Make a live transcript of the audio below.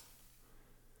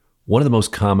One of the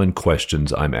most common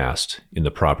questions I'm asked in the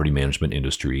property management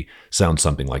industry sounds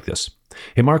something like this.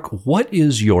 Hey, Mark, what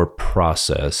is your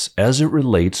process as it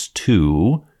relates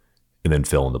to, and then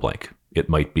fill in the blank. It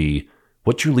might be,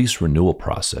 what's your lease renewal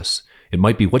process? It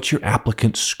might be, what's your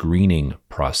applicant screening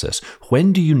process?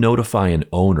 When do you notify an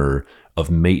owner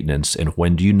of maintenance and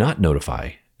when do you not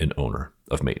notify an owner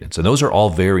of maintenance? And those are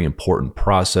all very important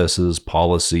processes,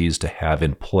 policies to have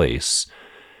in place.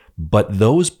 But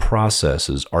those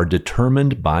processes are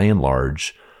determined by and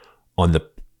large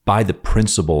by the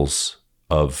principles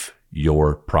of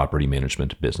your property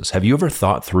management business. Have you ever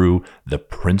thought through the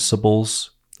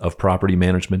principles of property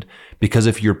management? Because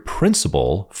if your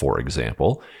principle, for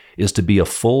example, is to be a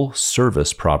full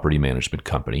service property management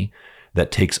company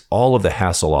that takes all of the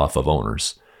hassle off of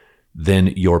owners, then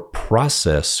your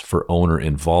process for owner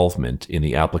involvement in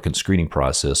the applicant screening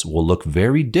process will look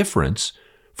very different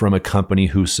from a company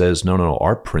who says, no,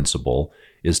 our principle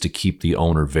is to keep the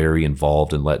owner very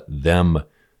involved and let them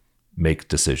make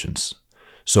decisions.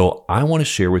 So I want to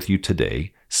share with you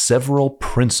today several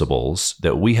principles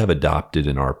that we have adopted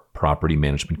in our property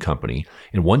management company.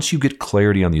 And once you get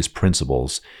clarity on these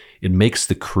principles, it makes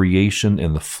the creation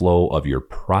and the flow of your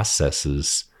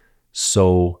processes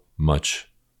so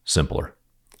much simpler.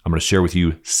 I'm going to share with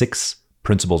you 6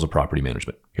 principles of property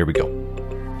management. Here we go.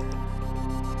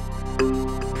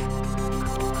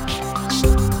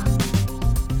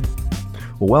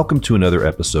 Well, welcome to another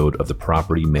episode of the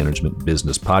Property Management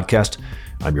Business Podcast.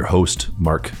 I'm your host,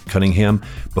 Mark Cunningham.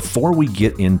 Before we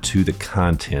get into the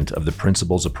content of the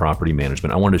principles of property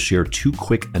management, I want to share 2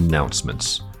 quick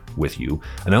announcements with you.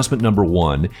 Announcement number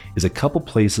 1 is a couple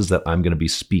places that I'm going to be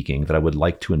speaking that I would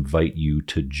like to invite you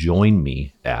to join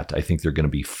me at. I think they're going to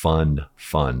be fun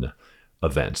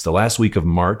events. The last week of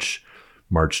March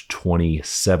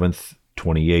 27th,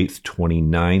 28th,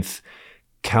 29th,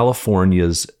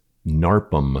 California's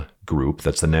NARPM group,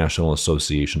 that's the National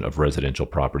Association of Residential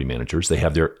Property Managers, they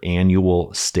have their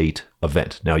annual state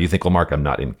event. Now you think, well, Mark, I'm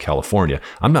not in California.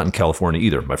 I'm not in California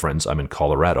either, my friends. I'm in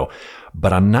Colorado.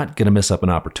 But I'm not going to miss up an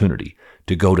opportunity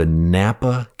to go to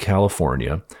Napa,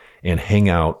 California, and hang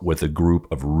out with a group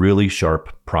of really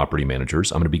sharp property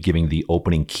managers. I'm going to be giving the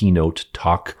opening keynote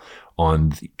talk on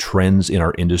the trends in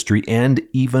our industry, and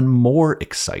even more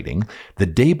exciting, the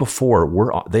day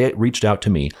before, they reached out to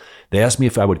me. They asked me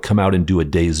if I would come out and do a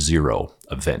Day Zero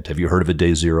event. Have you heard of a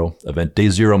Day Zero event? Day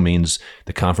Zero means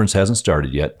the conference hasn't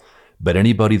started yet, but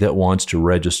anybody that wants to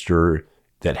register,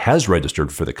 that has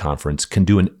registered for the conference, can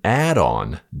do an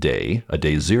add-on day, a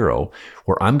Day Zero,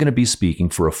 where I'm going to be speaking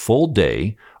for a full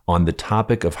day on the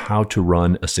topic of how to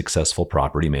run a successful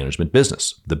property management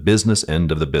business, the business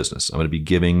end of the business. I'm going to be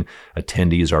giving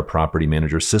attendees our property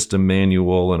manager system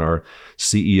manual and our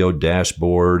CEO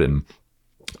dashboard, and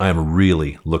I'm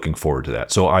really looking forward to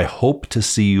that. So I hope to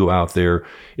see you out there.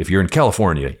 If you're in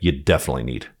California, you definitely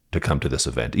need to come to this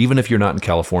event. Even if you're not in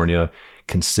California,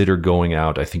 consider going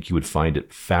out. I think you would find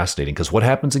it fascinating because what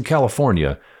happens in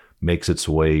California makes its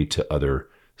way to other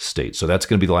states. So that's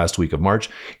going to be the last week of March.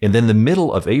 And then the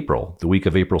middle of April, the week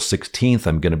of April 16th,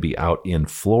 I'm going to be out in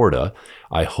Florida.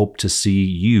 I hope to see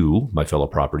you, my fellow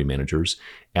property managers,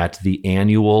 at the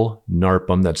annual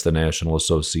NARPM, that's the National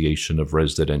Association of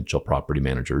Residential Property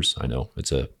Managers. I know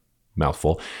it's a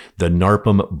mouthful. The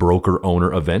NARPM Broker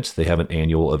Owner event. They have an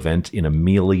annual event in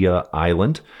Amelia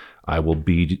Island. I will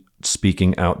be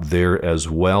speaking out there as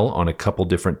well on a couple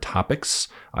different topics.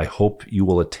 I hope you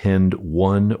will attend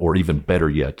one, or even better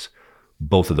yet,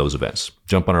 both of those events.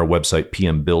 Jump on our website,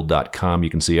 pmbuild.com. You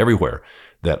can see everywhere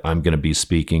that I'm going to be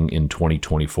speaking in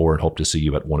 2024 and hope to see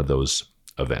you at one of those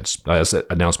events. That's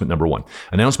announcement number 1.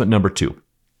 Announcement number 2.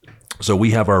 So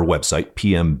we have our website,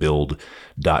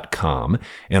 pmbuild.com.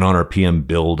 And on our PM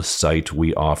Build site,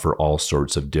 we offer all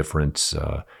sorts of different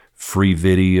free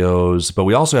videos, but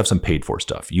we also have some paid for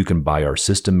stuff. You can buy our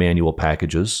system manual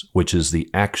packages, which is the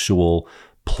actual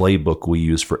playbook we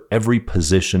use for every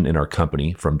position in our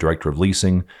company, from director of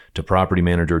leasing to property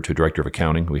manager to director of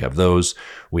accounting. We have those.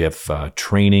 We have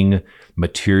training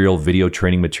material, video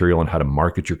training material on how to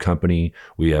market your company.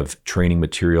 We have training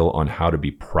material on how to be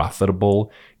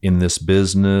profitable in this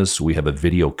business. We have a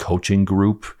video coaching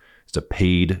group. It's a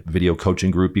paid video coaching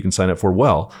group you can sign up for.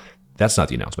 Well, that's not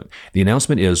the announcement. The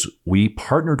announcement is we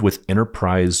partnered with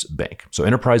Enterprise Bank. So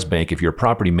Enterprise Bank, if you're a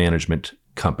property management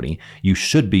company, you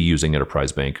should be using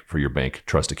Enterprise Bank for your bank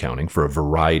trust accounting for a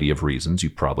variety of reasons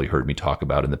you've probably heard me talk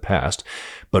about in the past.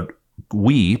 But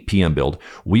we, PM Build,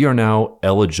 we are now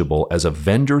eligible as a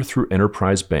vendor through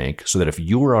Enterprise Bank, so that if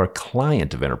you are a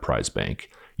client of Enterprise Bank,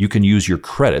 You can use your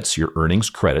credits, your earnings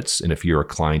credits, and if you're a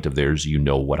client of theirs, you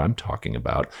know what I'm talking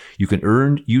about. You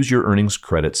can use your earnings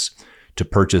credits to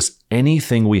purchase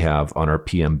anything we have on our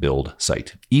PM Build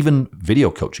site, even video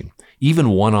coaching, even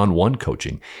one-on-one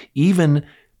coaching, even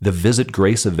the Visit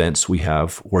Grace events we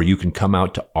have where you can come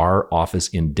out to our office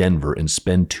in Denver and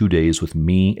spend 2 days with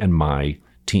me and my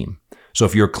team. So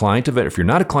if you're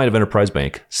not a client of Enterprise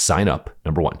Bank, sign up,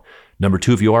 number one. Number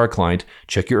two, if you are a client,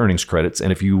 check your earnings credits.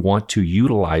 And if you want to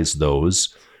utilize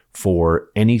those for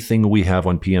anything we have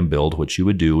on PM Build, what you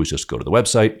would do is just go to the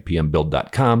website,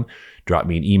 pmbuild.com, drop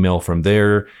me an email from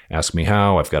there, ask me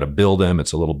how. I've got to bill them.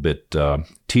 It's a little bit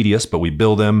tedious, but we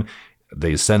bill them.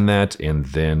 They send that, and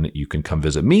then you can come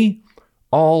visit me,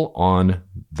 all on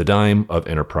the dime of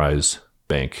Enterprise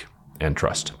Bank and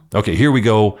Trust. Okay, here we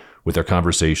go with our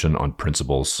conversation on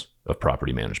principles of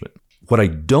property management. What I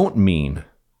don't mean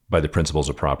by the principles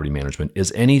of property management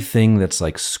is anything that's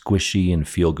like squishy and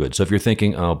feel good. So if you're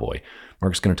thinking, oh boy,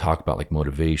 Mark's going to talk about like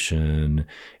motivation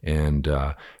and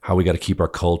how we got to keep our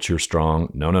culture strong.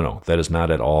 No. That is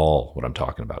not at all what I'm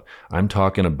talking about. I'm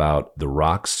talking about the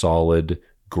rock solid,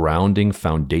 grounding,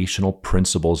 foundational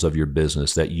principles of your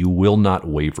business that you will not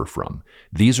waver from.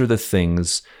 These are the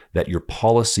things that your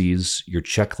policies, your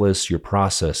checklists, your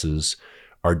processes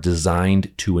are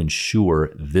designed to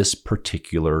ensure this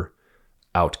particular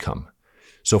outcome.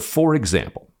 So for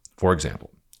example,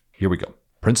 here we go.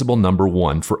 Principle number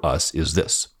one for us is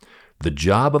this. The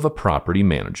job of a property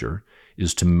manager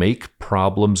is to make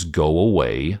problems go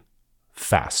away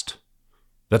fast.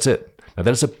 That's it. Now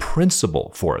that is a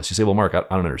principle for us. You say, well, Mark, I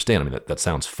don't understand. I mean, that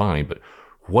sounds fine, but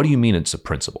what do you mean it's a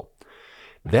principle?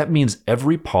 That means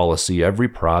every policy, every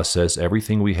process,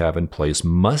 everything we have in place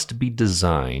must be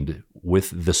designed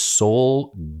with the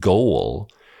sole goal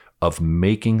of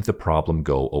making the problem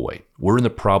go away. We're in the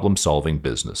problem-solving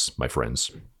business, my friends.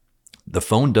 The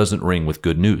phone doesn't ring with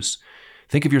good news.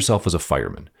 Think of yourself as a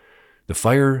fireman. The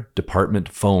fire department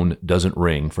phone doesn't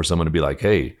ring for someone to be like,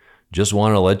 hey, just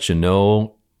want to let you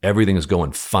know everything is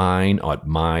going fine at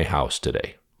my house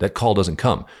today. That call doesn't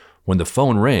come. When the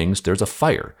phone rings, there's a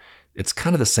fire. It's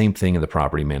kind of the same thing in the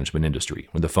property management industry.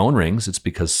 When the phone rings, it's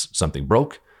because something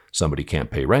broke, somebody can't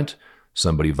pay rent,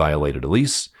 somebody violated a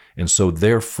lease. And so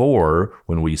therefore,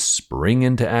 when we spring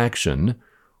into action,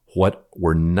 what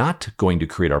we're not going to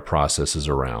create our processes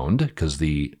around, because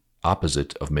the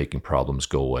opposite of making problems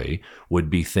go away would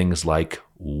be things like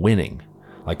winning.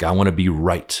 Like, I want to be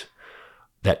right.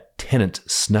 That tenant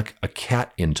snuck a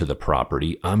cat into the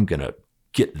property. I'm going to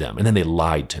get them. And then they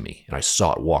lied to me. And I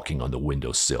saw it walking on the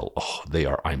windowsill.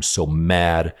 I'm so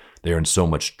mad. They're in so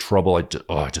much trouble. It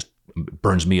just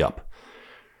burns me up.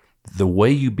 The way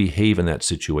you behave in that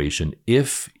situation,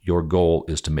 if your goal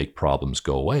is to make problems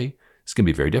go away, it's going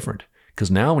to be very different. Because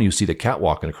now when you see the cat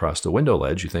walking across the window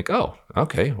ledge, you think, oh,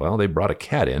 okay, well, they brought a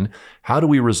cat in. How do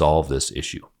we resolve this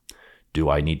issue? Do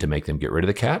I need to make them get rid of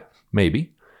the cat?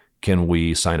 Maybe. Can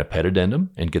we sign a pet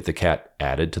addendum and get the cat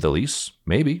added to the lease?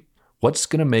 Maybe. What's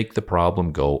going to make the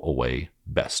problem go away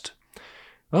best?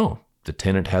 Oh, the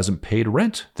tenant hasn't paid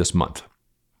rent this month.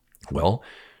 Well,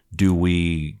 do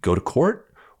we go to court?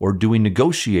 Or do we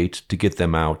negotiate to get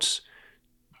them out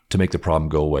to make the problem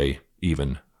go away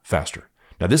even faster?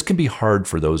 Now, this can be hard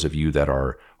for those of you that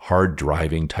are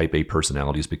hard-driving type A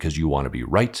personalities because you want to be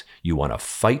right, you want to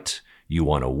fight, you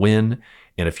want to win.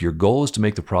 And if your goal is to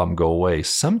make the problem go away,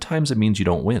 sometimes it means you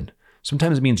don't win.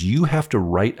 Sometimes it means you have to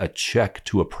write a check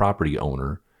to a property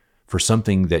owner for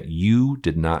something that you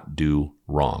did not do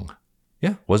wrong.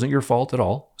 Yeah, wasn't your fault at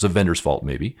all. It was a vendor's fault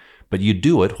maybe. But you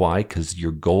do it. Why? Because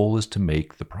your goal is to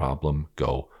make the problem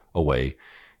go away.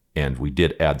 And we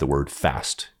did add the word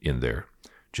fast in there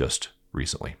just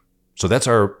recently. So that's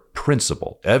our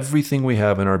principle. Everything we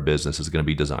have in our business is going to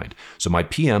be designed. So my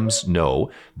PMs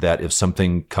know that if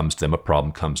something comes to them, a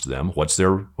problem comes to them, what's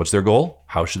their goal?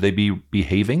 How should they be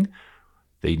behaving?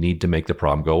 They need to make the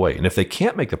problem go away. And if they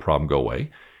can't make the problem go away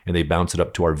and they bounce it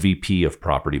up to our VP of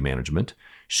property management,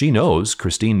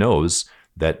 Christine knows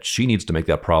that she needs to make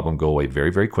that problem go away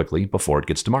very, very quickly before it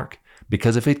gets to Mark.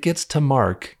 Because if it gets to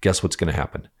Mark, guess what's going to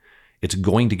happen? It's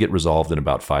going to get resolved in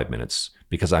about 5 minutes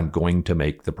because I'm going to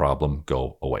make the problem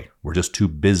go away. We're just too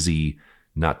busy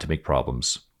not to make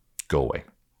problems go away.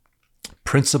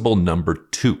 Principle number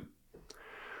 2,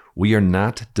 we are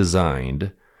not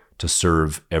designed to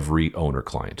serve every owner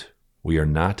client. We are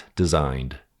not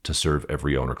designed to serve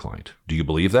every owner client. Do you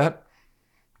believe that?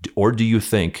 Or do you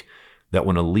think that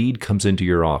when a lead comes into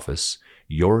your office,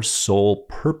 your sole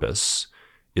purpose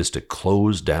is to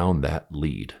close down that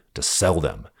lead, to sell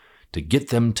them, to get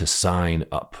them to sign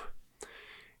up?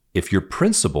 If your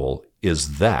principle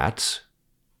is that,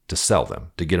 to sell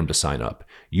them, to get them to sign up.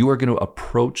 You are going to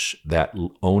approach that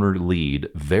owner lead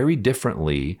very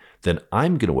differently than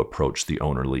I'm going to approach the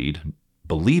owner lead,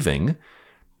 believing,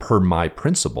 per my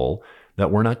principle,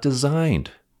 that we're not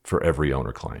designed for every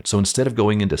owner client. So instead of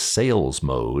going into sales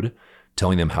mode,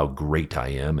 telling them how great I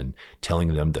am and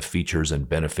telling them the features and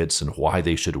benefits and why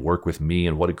they should work with me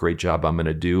and what a great job I'm going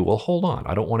to do, well, hold on.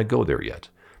 I don't want to go there yet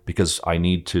because I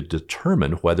need to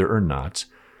determine whether or not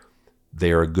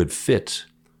they are a good fit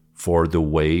for the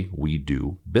way we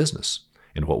do business.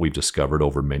 And what we've discovered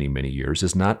over many, many years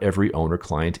is not every owner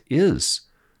client is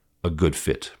a good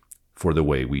fit for the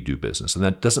way we do business. And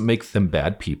that doesn't make them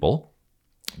bad people.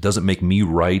 It doesn't make me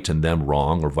right and them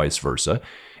wrong or vice versa.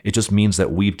 It just means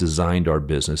that we've designed our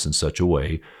business in such a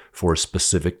way for a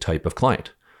specific type of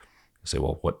client. You say,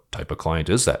 well, what type of client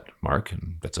is that, Mark?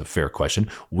 And that's a fair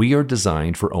question. We are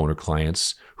designed for owner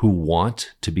clients who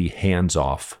want to be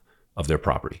hands-off of their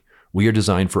property. We are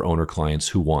designed for owner clients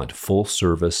who want full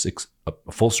service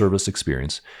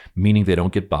experience, meaning they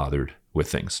don't get bothered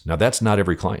with things. Now, that's not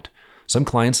every client. Some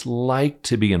clients like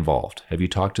to be involved. Have you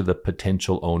talked to the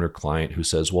potential owner client who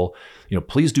says, well,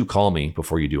 please do call me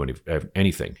before you do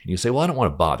anything? And you say, well, I don't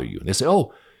want to bother you. And they say,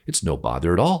 oh, it's no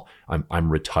bother at all. I'm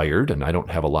retired and I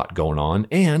don't have a lot going on.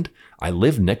 And I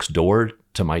live next door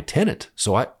to my tenant.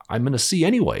 So I'm going to see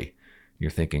anyway. And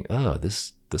you're thinking, oh,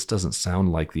 this doesn't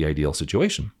sound like the ideal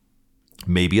situation.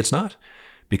 Maybe it's not,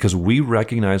 because we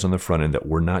recognize on the front end that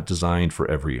we're not designed for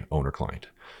every owner client.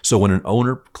 So when an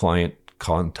owner client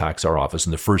contacts our office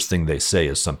and the first thing they say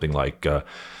is something like,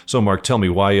 so Mark, tell me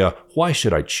why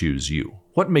should I choose you?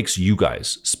 What makes you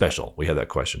guys special? We had that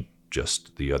question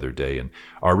just the other day, and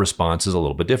our response is a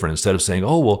little bit different. Instead of saying,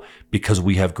 oh, well, because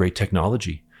we have great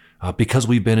technology, because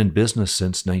we've been in business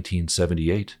since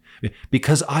 1978,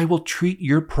 because I will treat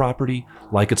your property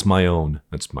like it's my own.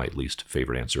 That's my least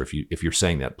favorite answer. If you're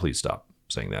saying that, please stop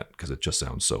saying that because it just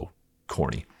sounds so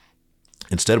corny.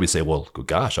 Instead, we say, well,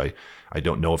 gosh, I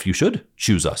don't know if you should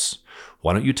choose us.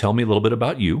 Why don't you tell me a little bit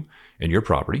about you and your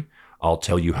property? I'll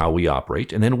tell you how we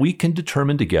operate, and then we can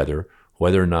determine together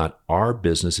whether or not our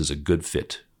business is a good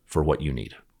fit for what you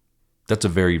need. That's a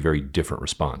very, very different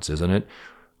response, isn't it?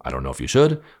 I don't know if you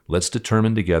should. Let's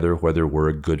determine together whether we're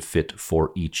a good fit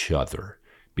for each other,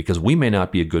 because we may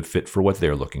not be a good fit for what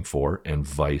they're looking for and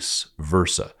vice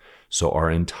versa. So our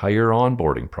entire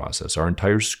onboarding process, our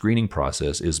entire screening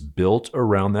process is built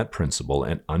around that principle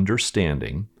and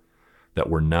understanding that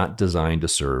we're not designed to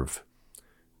serve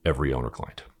every owner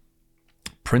client.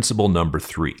 Principle number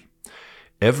 3,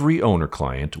 every owner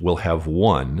client will have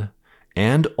one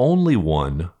and only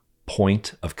one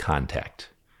point of contact.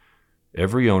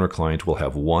 Every owner client will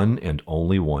have one and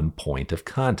only one point of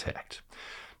contact.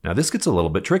 Now, this gets a little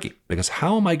bit tricky because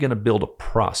how am I going to build a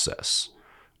process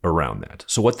around that?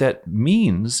 So what that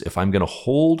means, if I'm going to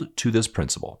hold to this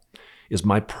principle, is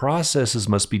my processes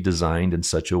must be designed in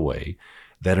such a way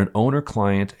that an owner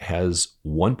client has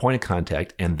one point of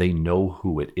contact and they know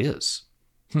who it is.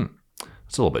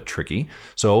 It's a little bit tricky.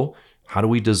 So how do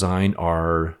we design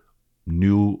our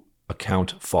new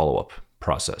account follow-up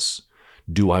process?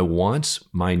 Do I want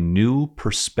my new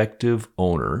prospective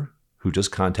owner who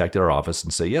just contacted our office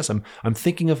and say, yes, I'm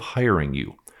thinking of hiring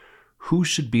you? Who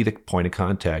should be the point of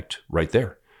contact right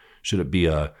there? Should it be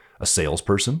a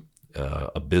salesperson,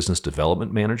 a business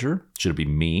development manager? Should it be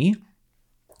me?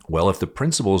 Well, if the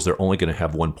principle is they're only going to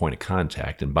have one point of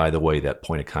contact, and by the way, that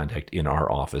point of contact in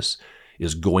our office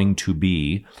is going to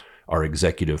be our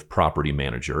executive property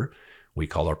manager. We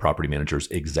call our property managers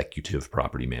executive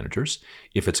property managers.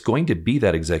 If it's going to be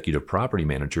that executive property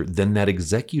manager, then that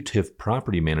executive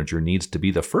property manager needs to be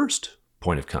the first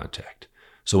point of contact.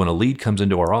 So when a lead comes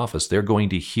into our office, they're going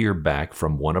to hear back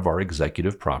from one of our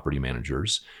executive property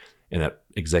managers, and that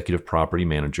executive property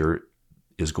manager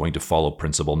is going to follow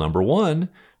principle number 1,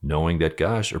 knowing that,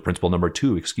 or principle number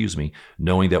 2,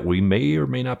 knowing that we may or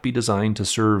may not be designed to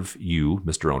serve you,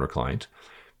 Mr. Owner Client.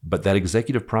 But that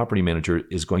executive property manager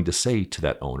is going to say to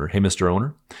that owner, hey, Mr.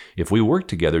 Owner, if we work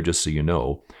together, just so you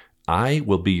know, I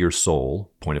will be your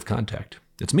sole point of contact.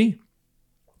 It's me.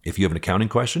 If you have an accounting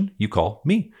question, you call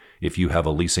me. If you have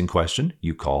a leasing question,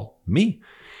 you call me.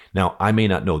 Now, I may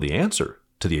not know the answer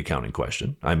to the accounting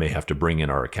question. I may have to bring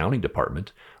in our accounting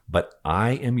department, but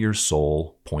I am your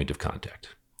sole point of contact.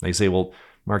 Now you say, well,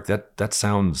 Mark, that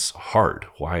sounds hard.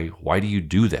 Why do you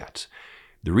do that?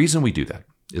 The reason we do that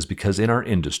is because in our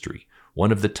industry,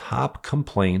 one of the top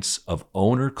complaints of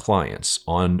owner clients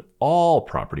on all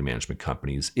property management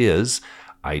companies is,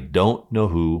 I don't know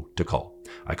who to call.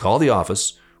 I call the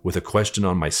office with a question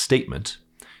on my statement,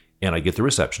 and I get the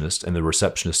receptionist, and the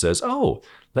receptionist says, oh,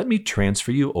 let me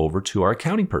transfer you over to our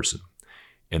accounting person.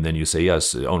 And then you say,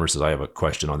 yes, the owner says, I have a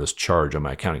question on this charge on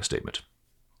my accounting statement.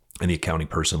 And the accounting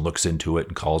person looks into it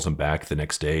and calls them back the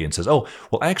next day and says, oh,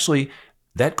 well, actually,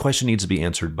 that question needs to be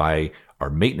answered by our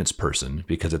maintenance person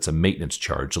because it's a maintenance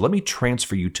charge. So let me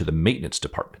transfer you to the maintenance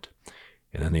department.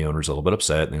 And then the owner's a little bit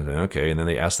upset. And they say, okay. And then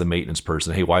they ask the maintenance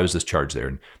person, hey, why was this charge there?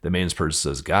 And the maintenance person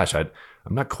says, gosh, I'm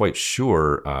not quite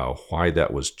sure why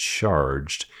that was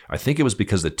charged. I think it was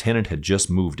because the tenant had just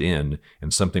moved in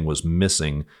and something was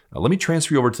missing. Let me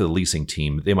transfer you over to the leasing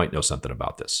team. They might know something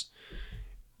about this.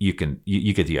 You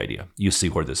get the idea. You see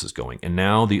where this is going. And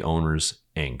now the owner's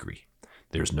angry.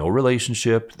 There's no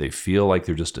relationship. They feel like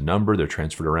they're just a number. They're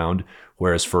transferred around.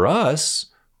 Whereas for us,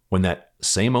 when that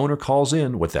same owner calls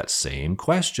in with that same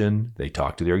question, they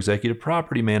talk to their executive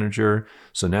property manager.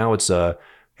 So now it's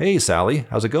hey, Sally,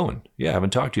 how's it going? Yeah, I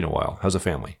haven't talked to you in a while. How's the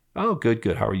family? Oh, good.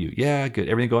 How are you? Yeah, good.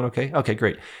 Everything going okay? Okay,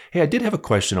 great. Hey, I did have a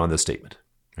question on this statement.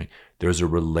 Right? There's a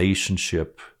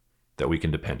relationship that we can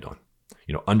depend on.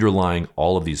 Underlying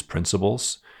all of these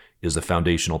principles is the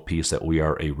foundational piece that we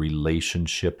are a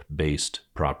relationship-based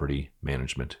property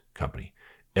management company.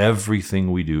 Everything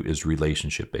we do is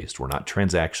relationship-based. We're not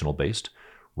transactional-based.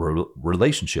 We're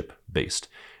relationship-based.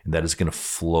 And that is going to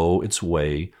flow its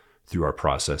way through our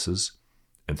processes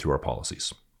and through our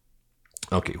policies.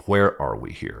 Okay, where are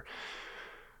we here?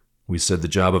 We said the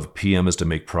job of a PM is to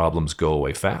make problems go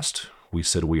away fast. We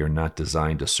said we are not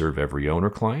designed to serve every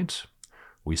owner-client.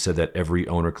 We said that every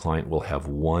owner-client will have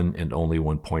one and only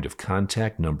one point of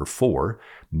contact. Number 4,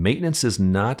 maintenance is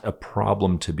not a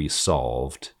problem to be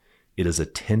solved. It is a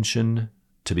tension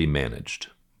to be managed.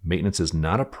 Maintenance is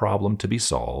not a problem to be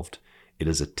solved. It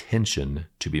is a tension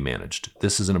to be managed.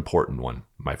 This is an important one,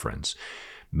 my friends.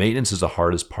 Maintenance is the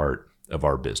hardest part of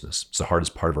our business. It's the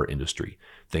hardest part of our industry.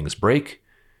 Things break.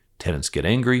 Tenants get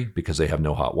angry because they have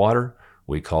no hot water.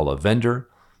 We call a vendor.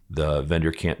 The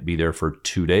vendor can't be there for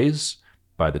 2 days.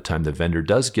 By the time the vendor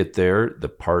does get there, the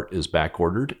part is back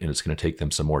ordered and it's going to take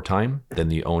them some more time. Then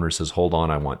the owner says, hold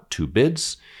on, I want 2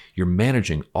 bids. You're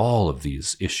managing all of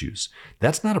these issues.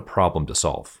 That's not a problem to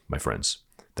solve, my friends.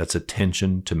 That's a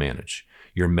tension to manage.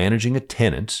 You're managing a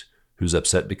tenant who's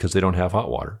upset because they don't have hot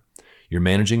water. You're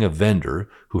managing a vendor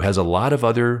who has a lot of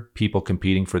other people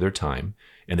competing for their time,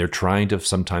 and they're trying to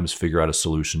sometimes figure out a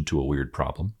solution to a weird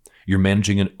problem. You're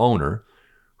managing an owner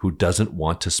who doesn't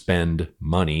want to spend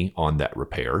money on that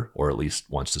repair, or at least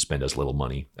wants to spend as little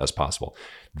money as possible.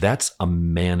 That's a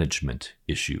management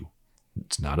issue.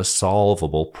 It's not a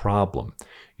solvable problem.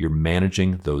 You're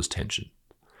managing those tensions.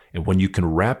 And when you can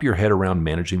wrap your head around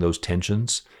managing those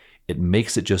tensions, it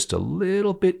makes it just a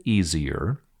little bit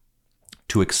easier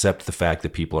to accept the fact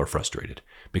that people are frustrated,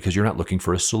 because you're not looking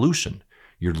for a solution.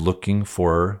 You're looking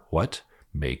for what?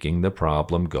 Making the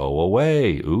problem go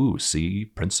away. Ooh, see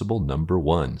principle number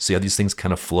 1. See how these things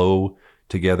kind of flow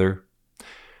together?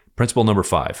 Principle number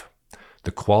 5.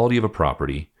 The quality of a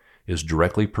property is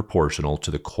directly proportional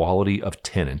to the quality of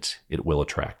tenant it will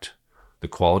attract. The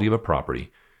quality of a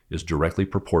property is directly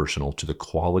proportional to the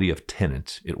quality of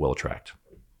tenant it will attract.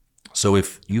 So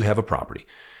if you have a property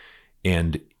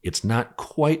and it's not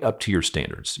quite up to your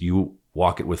standards, you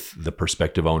walk it with the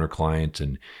prospective owner client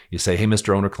and you say, hey,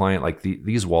 Mr. Owner Client, like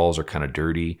these walls are kind of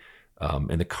dirty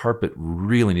and the carpet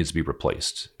really needs to be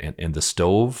replaced. And the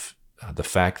stove, the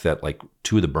fact that like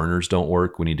 2 of the burners don't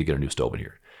work, we need to get a new stove in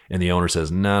here. And the owner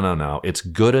says, no, it's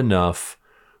good enough.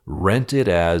 Rent it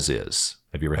as is.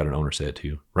 Have you ever had an owner say it to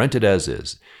you? Rent it as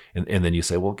is. And then you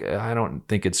say, well, I don't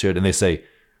think it should. And they say,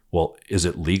 well, is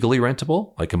it legally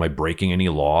rentable? Like, am I breaking any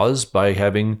laws by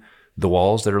having the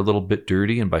walls that are a little bit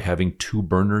dirty and by having 2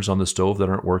 burners on the stove that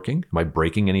aren't working? Am I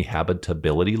breaking any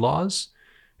habitability laws?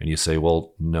 And you say,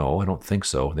 well, no, I don't think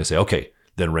so. And they say, okay,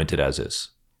 then rent it as is.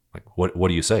 Like, what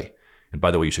do you say? And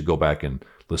by the way, you should go back and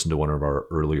listen to one of our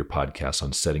earlier podcasts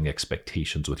on setting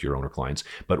expectations with your owner clients.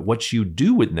 But what you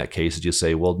do in that case is you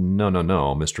say, well, no,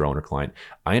 Mr. Owner Client,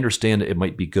 I understand it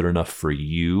might be good enough for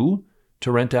you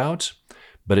to rent out,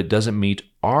 but it doesn't meet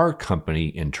our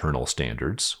company internal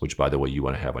standards, which, by the way, you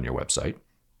want to have on your website.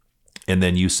 And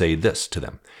then you say this to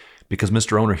them, because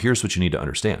Mr. Owner, here's what you need to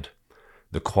understand.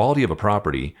 The quality of a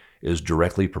property is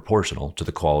directly proportional to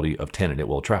the quality of tenant it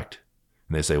will attract.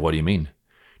 And they say, what do you mean?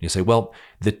 And you say, well,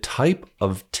 the type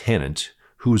of tenant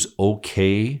who's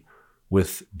okay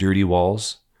with dirty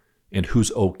walls and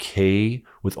who's okay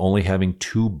with only having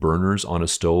 2 burners on a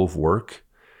stove work,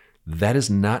 that is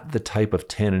not the type of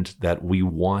tenant that we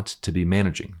want to be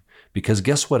managing. Because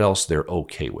guess what else they're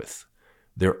okay with?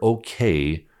 They're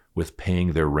okay with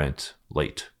paying their rent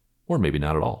late, or maybe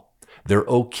not at all. They're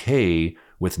okay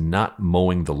with not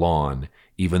mowing the lawn,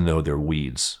 even though there are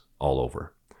weeds all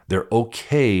over. They're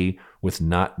okay with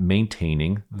not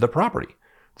maintaining the property.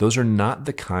 Those are not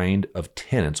the kind of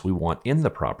tenants we want in the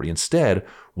property. Instead,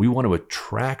 we want to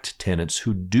attract tenants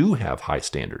who do have high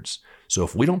standards. So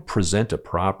if we don't present a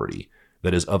property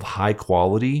that is of high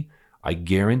quality, I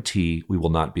guarantee we will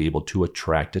not be able to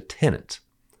attract a tenant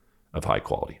of high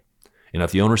quality. And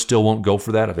if the owner still won't go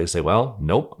for that, if they say, well,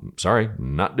 nope, sorry,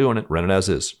 not doing it, rent it as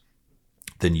is,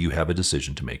 then you have a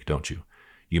decision to make, don't you?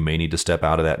 You may need to step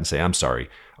out of that and say, I'm sorry,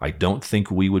 I don't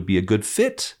think we would be a good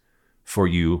fit for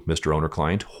you, Mr. Owner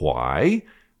Client. Why?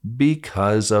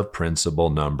 Because of principle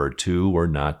number 2, we're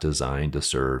not designed to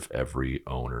serve every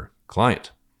owner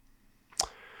client.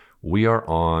 We are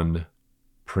on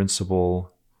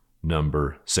principle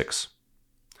number 6.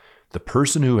 The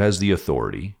person who has the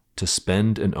authority to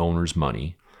spend an owner's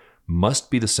money must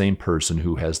be the same person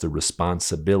who has the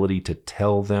responsibility to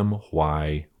tell them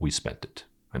why we spent it.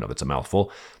 I know that's a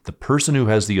mouthful. The person who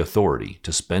has the authority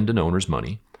to spend an owner's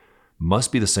money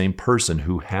must be the same person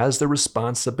who has the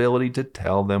responsibility to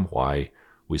tell them why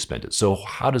we spent it. So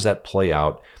how does that play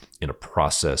out in a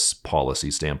process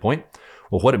policy standpoint?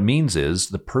 Well, what it means is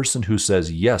the person who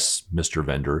says, yes, Mr.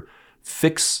 Vendor,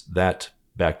 fix that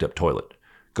backed up toilet.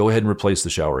 Go ahead and replace the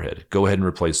shower head. Go ahead and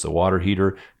replace the water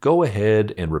heater. Go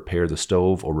ahead and repair the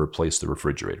stove or replace the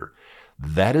refrigerator.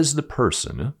 That is the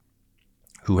person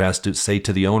who has to say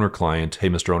to the owner client, hey,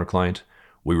 Mr. Owner Client,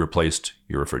 we replaced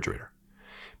your refrigerator.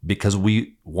 Because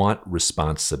we want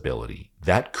responsibility.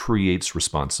 That creates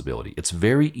responsibility. It's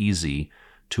very easy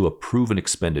to approve an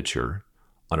expenditure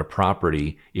on a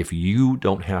property if you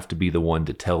don't have to be the one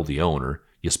to tell the owner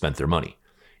you spent their money.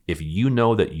 If you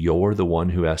know that you're the one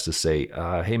who has to say,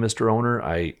 hey, Mr. Owner,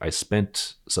 I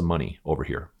spent some money over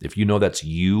here. If you know that's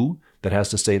you that has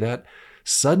to say that,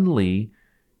 suddenly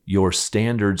your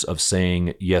standards of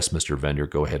saying, yes, Mr. Vendor,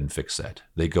 go ahead and fix that,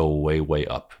 they go way, way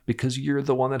up because you're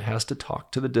the one that has to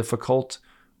talk to the difficult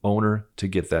owner to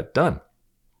get that done.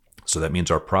 So that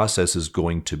means our process is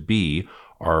going to be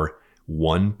our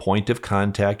one point of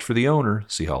contact for the owner.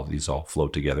 See how these all flow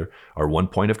together. Our one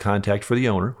point of contact for the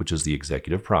owner, which is the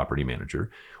executive property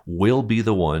manager, will be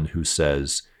the one who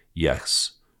says,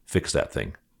 yes, fix that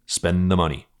thing. Spend the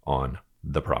money on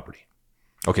the property.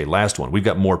 Okay, last one. We've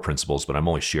got more principles, but I'm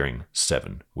only sharing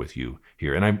 7 with you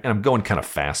here. And I'm going kind of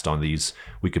fast on these.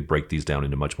 We could break these down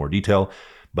into much more detail,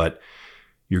 but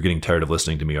you're getting tired of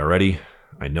listening to me already.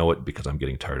 I know it because I'm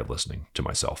getting tired of listening to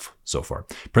myself so far.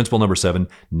 Principle number 7,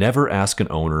 never ask an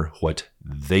owner what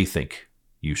they think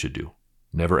you should do.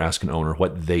 Never ask an owner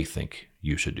what they think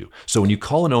you should do. So when you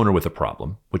call an owner with a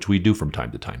problem, which we do from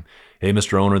time to time, hey,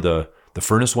 Mr. Owner, the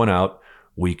furnace went out.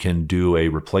 We can do a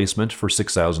replacement for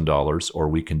 $6,000 or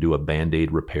we can do a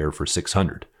Band-Aid repair for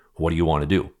 $600. What do you want to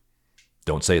do?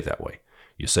 Don't say it that way.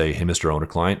 You say, hey, Mr. Owner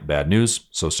Client, bad news.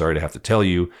 So sorry to have to tell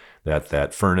you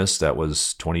that furnace that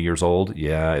was 20 years old,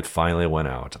 yeah, it finally went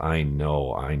out. I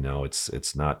know.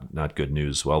 It's not good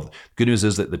news. Well, the good news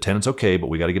is that the tenant's okay, but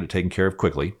we got to get it taken care of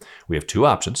quickly. We have 2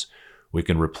 options. We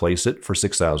can replace it for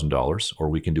 $6,000 or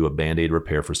we can do a Band-Aid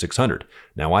repair for $600.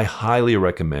 Now, I highly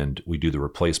recommend we do the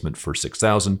replacement for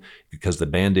 $6,000 because the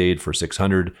Band-Aid for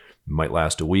 $600 might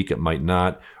last a week, it might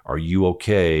not. Are you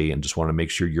okay? And just want to make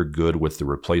sure you're good with the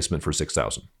replacement for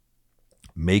 $6,000.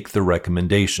 Make the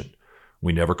recommendation.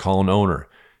 We never call an owner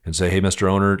and say, hey, Mr.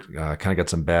 Owner, kind of got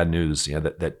some bad news. Yeah,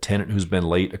 that tenant who's been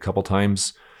late a couple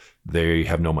times, they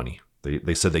have no money.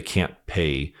 They said they can't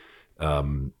pay.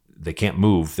 They can't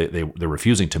move. They're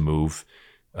refusing to move.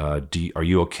 Are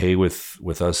you okay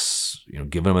with us,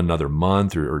 giving them another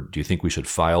month, or do you think we should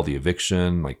file the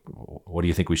eviction? Like, what do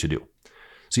you think we should do?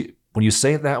 See, when you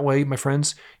say it that way, my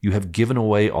friends, you have given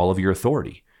away all of your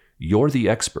authority. You're the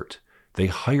expert. They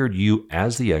hired you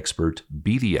as the expert.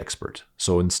 Be the expert.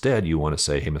 So instead, you want to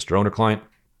say, hey, Mr. Owner Client,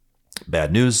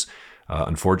 bad news.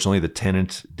 Unfortunately, the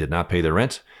tenant did not pay their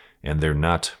rent, and they're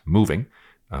not moving.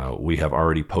 We have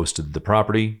already posted the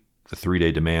property. The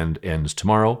 3-day demand ends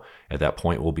tomorrow. At that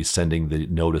point, we'll be sending the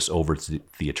notice over to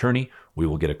the attorney. We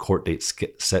will get a court date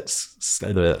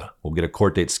We'll get a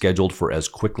court date scheduled for as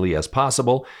quickly as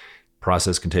possible.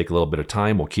 Process can take a little bit of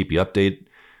time. We'll keep you updated,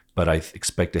 but I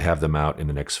expect to have them out in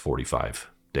the next 45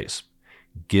 days.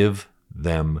 Give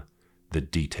them the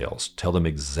details. Tell them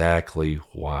exactly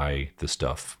why the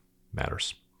stuff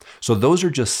matters. So those are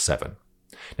just 7.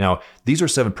 Now, these are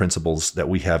 7 principles that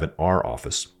we have in our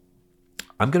office.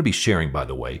 I'm going to be sharing, by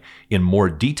the way, in more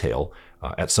detail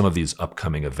at some of these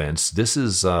upcoming events. This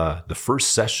is the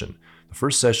first session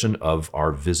of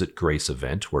our Visit Grace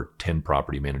event, where 10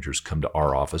 property managers come to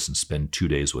our office and spend 2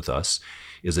 days with us,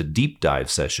 is a deep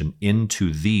dive session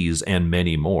into these and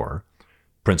many more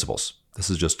principles.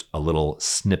 This is just a little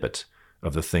snippet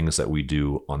of the things that we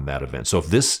do on that event. So if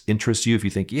this interests you, if you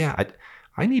think, yeah,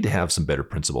 I need to have some better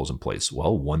principles in place,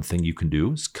 well, one thing you can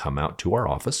do is come out to our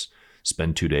office,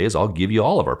 spend 2 days. I'll give you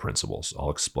all of our principles.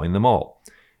 I'll explain them all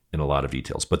in a lot of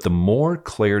details. But the more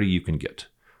clarity you can get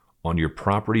on your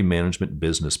property management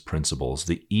business principles,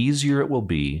 the easier it will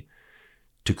be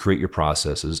to create your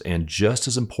processes. And just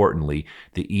as importantly,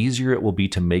 the easier it will be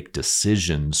to make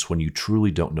decisions when you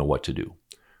truly don't know what to do.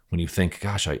 When you think,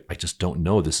 gosh, I just don't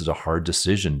know. This is a hard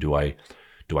decision. Do I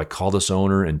call this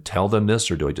owner and tell them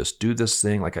this, or do I just do this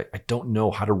thing? Like, I don't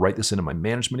know how to write this into my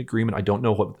management agreement. I don't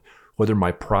know whether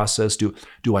my process, do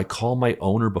I call my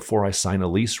owner before I sign a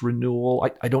lease renewal?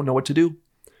 I don't know what to do.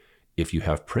 If you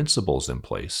have principles in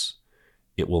place,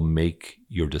 it will make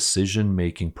your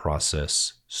decision-making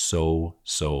process so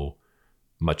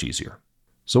much easier.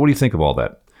 So what do you think of all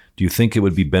that? Do you think it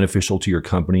would be beneficial to your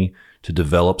company to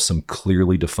develop some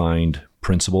clearly defined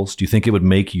principles? Do you think it would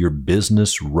make your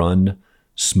business run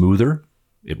smoother?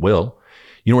 It will.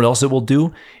 You know what else it will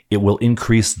do? It will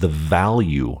increase the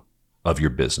value of your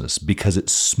business because it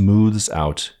smooths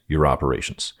out your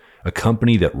operations. A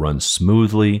company that runs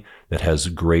smoothly, that has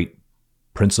great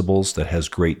principles, that has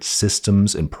great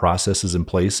systems and processes in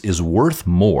place is worth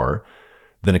more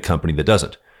than a company that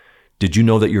doesn't. Did you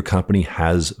know that your company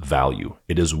has value?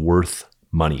 It is worth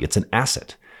money. It's an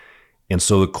asset. And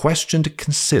so the question to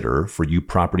consider for you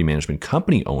property management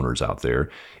company owners out there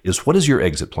is, what is your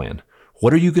exit plan?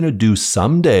 What are you going to do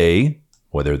someday,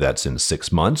 whether that's in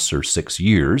 6 months or 6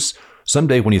 years,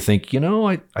 someday when you think,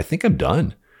 I think I'm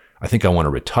done. I think I want to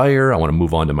retire. I want to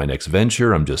move on to my next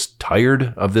venture. I'm just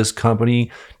tired of this company.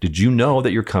 Did you know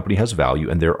that your company has value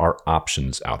and there are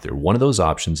options out there? One of those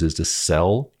options is to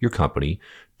sell your company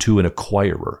to an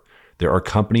acquirer. There are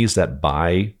companies that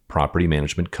buy property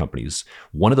management companies.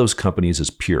 One of those companies is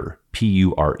Pure,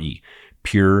 P-U-R-E,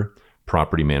 Pure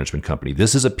Property Management Company.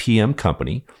 This is a PM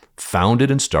company founded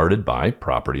and started by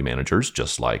property managers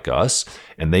just like us,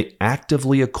 and they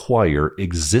actively acquire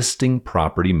existing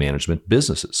property management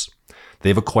businesses.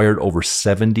 They've acquired over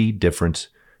 70 different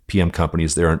PM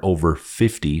companies. They're in over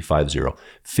 50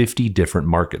 different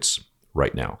markets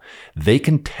right now. They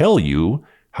can tell you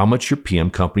how much your PM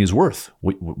company is worth.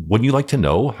 Wouldn't you like to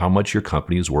know how much your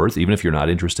company is worth, even if you're not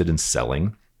interested in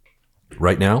selling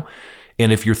right now?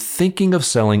 And if you're thinking of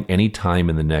selling anytime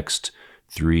in the next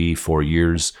 3-4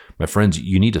 years, my friends,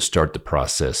 you need to start the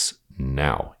process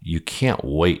now. You can't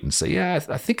wait and say, yeah,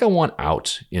 I think I want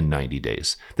out in 90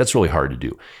 days. That's really hard to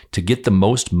do. To get the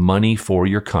most money for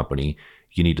your company,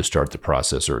 you need to start the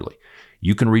process early.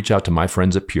 You can reach out to my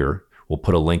friends at Pure. We'll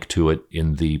put a link to it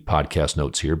in the podcast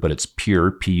notes here, but it's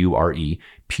Pure, P-U-R-E,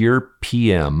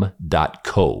 purepm.co,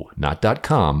 not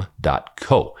 .com,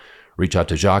 .co. Reach out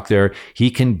to Jacques there. He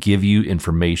can give you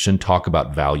information, talk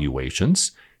about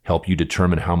valuations, help you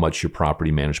determine how much your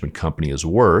property management company is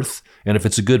worth. And if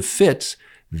it's a good fit,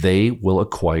 they will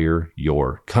acquire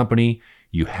your company.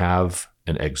 You have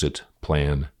an exit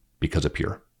plan because of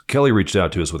Pure. Kelly reached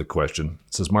out to us with a question.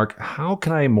 It says, Mark, how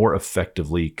can I more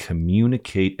effectively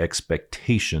communicate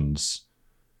expectations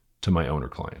to my owner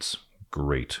clients?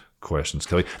 Great questions,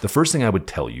 Kelly. The first thing I would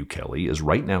tell you, Kelly, is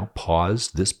right now,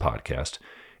 pause this podcast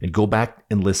and go back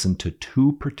and listen to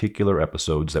 2 particular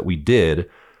episodes that we did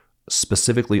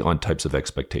specifically on types of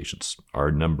expectations.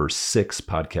 Our number 6,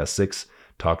 podcast 6,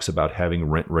 talks about having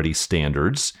rent-ready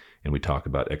standards, and we talk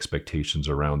about expectations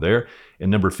around there. And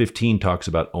number 15 talks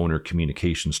about owner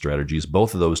communication strategies.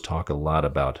 Both of those talk a lot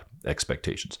about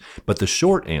expectations. But the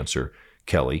short answer,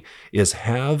 Kelly, is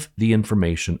have the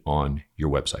information on your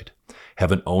website.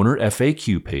 Have an owner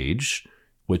FAQ page,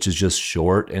 which is just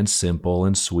short and simple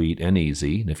and sweet and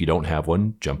easy. And if you don't have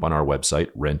one, jump on our website,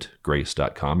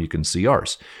 rentgrace.com. You can see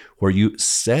ours, where you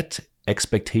set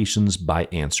expectations by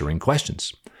answering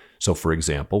questions. So for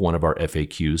example, one of our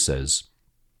FAQs says,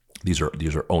 these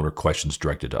are owner questions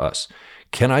directed to us.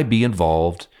 Can I be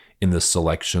involved in the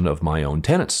selection of my own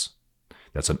tenants?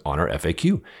 That's on our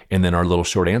FAQ. And then our little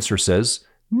short answer says,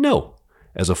 no.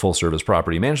 As a full service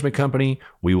property management company,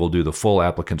 we will do the full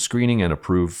applicant screening and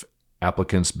approve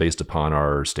applicants based upon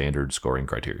our standard scoring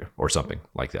criteria or something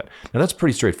like that. Now that's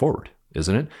pretty straightforward,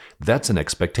 isn't it? That's an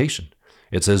expectation.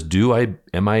 It says,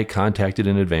 am I contacted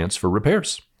in advance for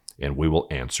repairs? And we will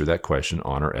answer that question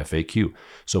on our FAQ.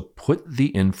 So put the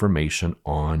information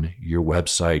on your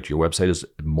website. Your website is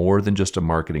more than just a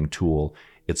marketing tool.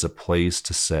 It's a place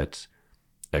to set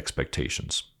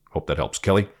expectations. Hope that helps.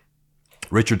 Kelly.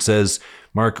 Richard says,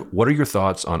 Mark, what are your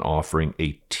thoughts on offering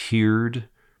a tiered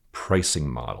pricing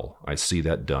model? I see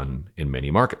that done in many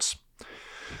markets.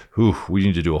 We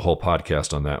need to do a whole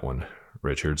podcast on that one,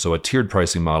 Richard. So a tiered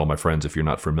pricing model, my friends, if you're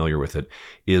not familiar with it,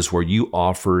 is where you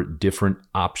offer different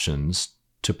options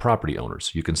to property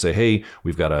owners. You can say, hey,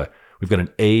 we've got an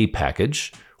A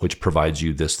package, which provides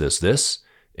you this,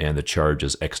 and the charge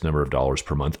is X number of dollars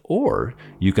per month. Or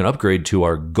you can upgrade to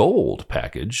our gold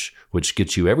package, which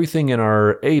gets you everything in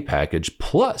our A package,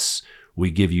 plus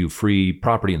we give you free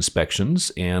property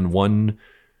inspections and one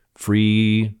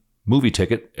free movie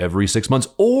ticket every 6 months.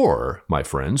 Or, my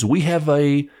friends, we have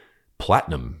a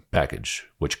platinum package,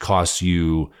 which costs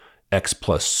you X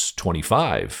plus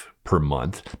 25 per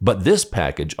month. But this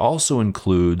package also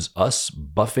includes us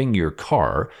buffing your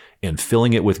car and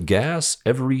filling it with gas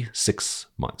every 6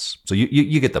 months. So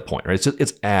you get the point, right?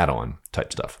 It's add-on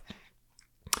type stuff.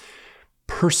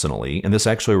 Personally, and this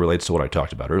actually relates to what I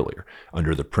talked about earlier,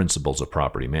 under the principles of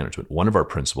property management. One of our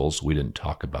principles, we didn't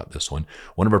talk about this one,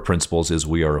 one of our principles is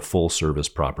we are a full-service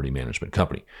property management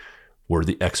company. We're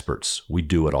the experts. We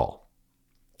do it all.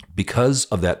 Because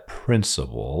of that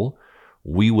principle,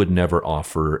 we would never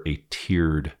offer a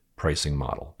tiered pricing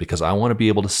model, because I want to be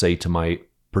able to say to my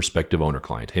prospective owner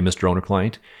client, hey, Mr. Owner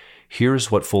Client,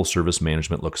 here's what full service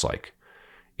management looks like.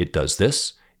 It does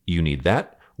this, you need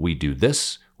that, we do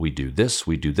this, we do this,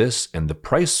 we do this, and the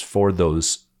price for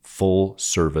those full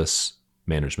service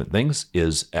management things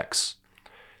is X.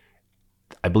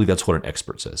 I believe that's what an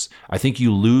expert says. I think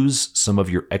you lose some of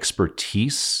your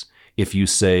expertise if you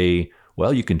say,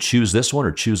 well, you can choose this one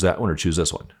or choose that one or choose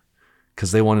this one.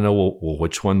 Because they want to know, well,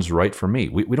 which one's right for me?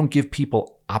 We don't give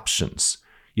people options.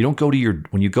 You don't go to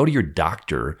when you go to your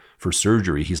doctor for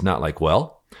surgery, he's not like,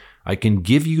 well, I can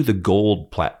give you the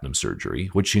gold platinum surgery,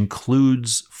 which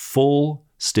includes full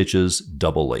stitches,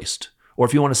 double laced. Or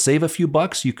if you want to save a few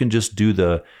bucks, you can just do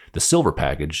the silver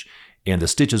package, and the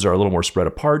stitches are a little more spread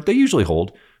apart. They usually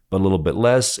hold, but a little bit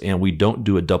less, and we don't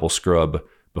do a double scrub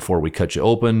before we cut you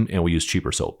open, and we use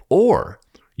cheaper soap. Or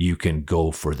you can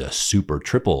go for the super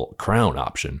triple crown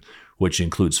option, which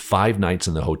includes 5 nights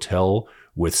in the hotel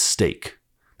with steak.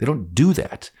 They don't do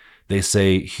that. They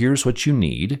say, here's what you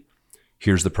need.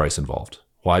 Here's the price involved.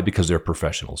 Why? Because they're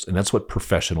professionals. And that's what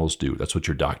professionals do. That's what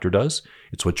your doctor does.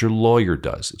 It's what your lawyer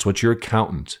does. It's what your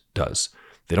accountant does.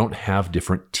 They don't have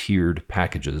different tiered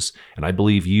packages. And I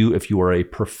believe if you are a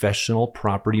professional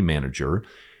property manager,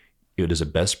 it is a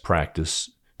best practice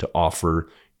to offer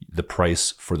the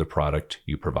price for the product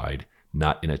you provide,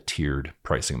 not in a tiered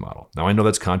pricing model. Now, I know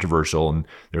that's controversial, and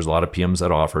there's a lot of PMs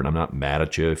that offer it, and I'm not mad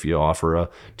at you if you offer a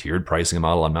tiered pricing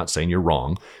model. I'm not saying you're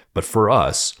wrong, but for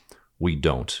us, we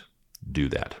don't do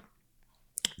that.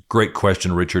 Great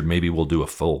question, Richard. Maybe we'll do a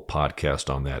full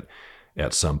podcast on that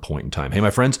at some point in time. Hey,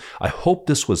 my friends, I hope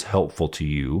this was helpful to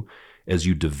you as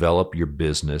you develop your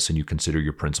business and you consider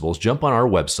your principles. Jump on our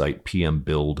website,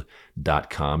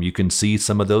 pmbuild.com. You can see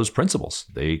some of those principles.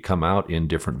 They come out in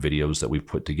different videos that we've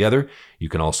put together. You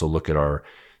can also look at our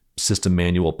system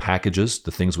manual packages,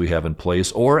 the things we have in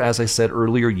place, or as I said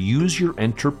earlier, use your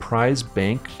Enterprise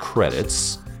Bank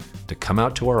credits to come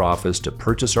out to our office to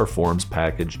purchase our forms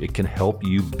package. It can help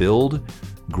you build,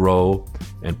 grow,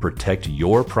 and protect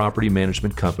your property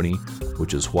management company,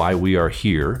 which is why we are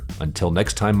here. Until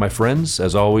next time, my friends,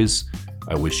 as always,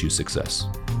 I wish you success.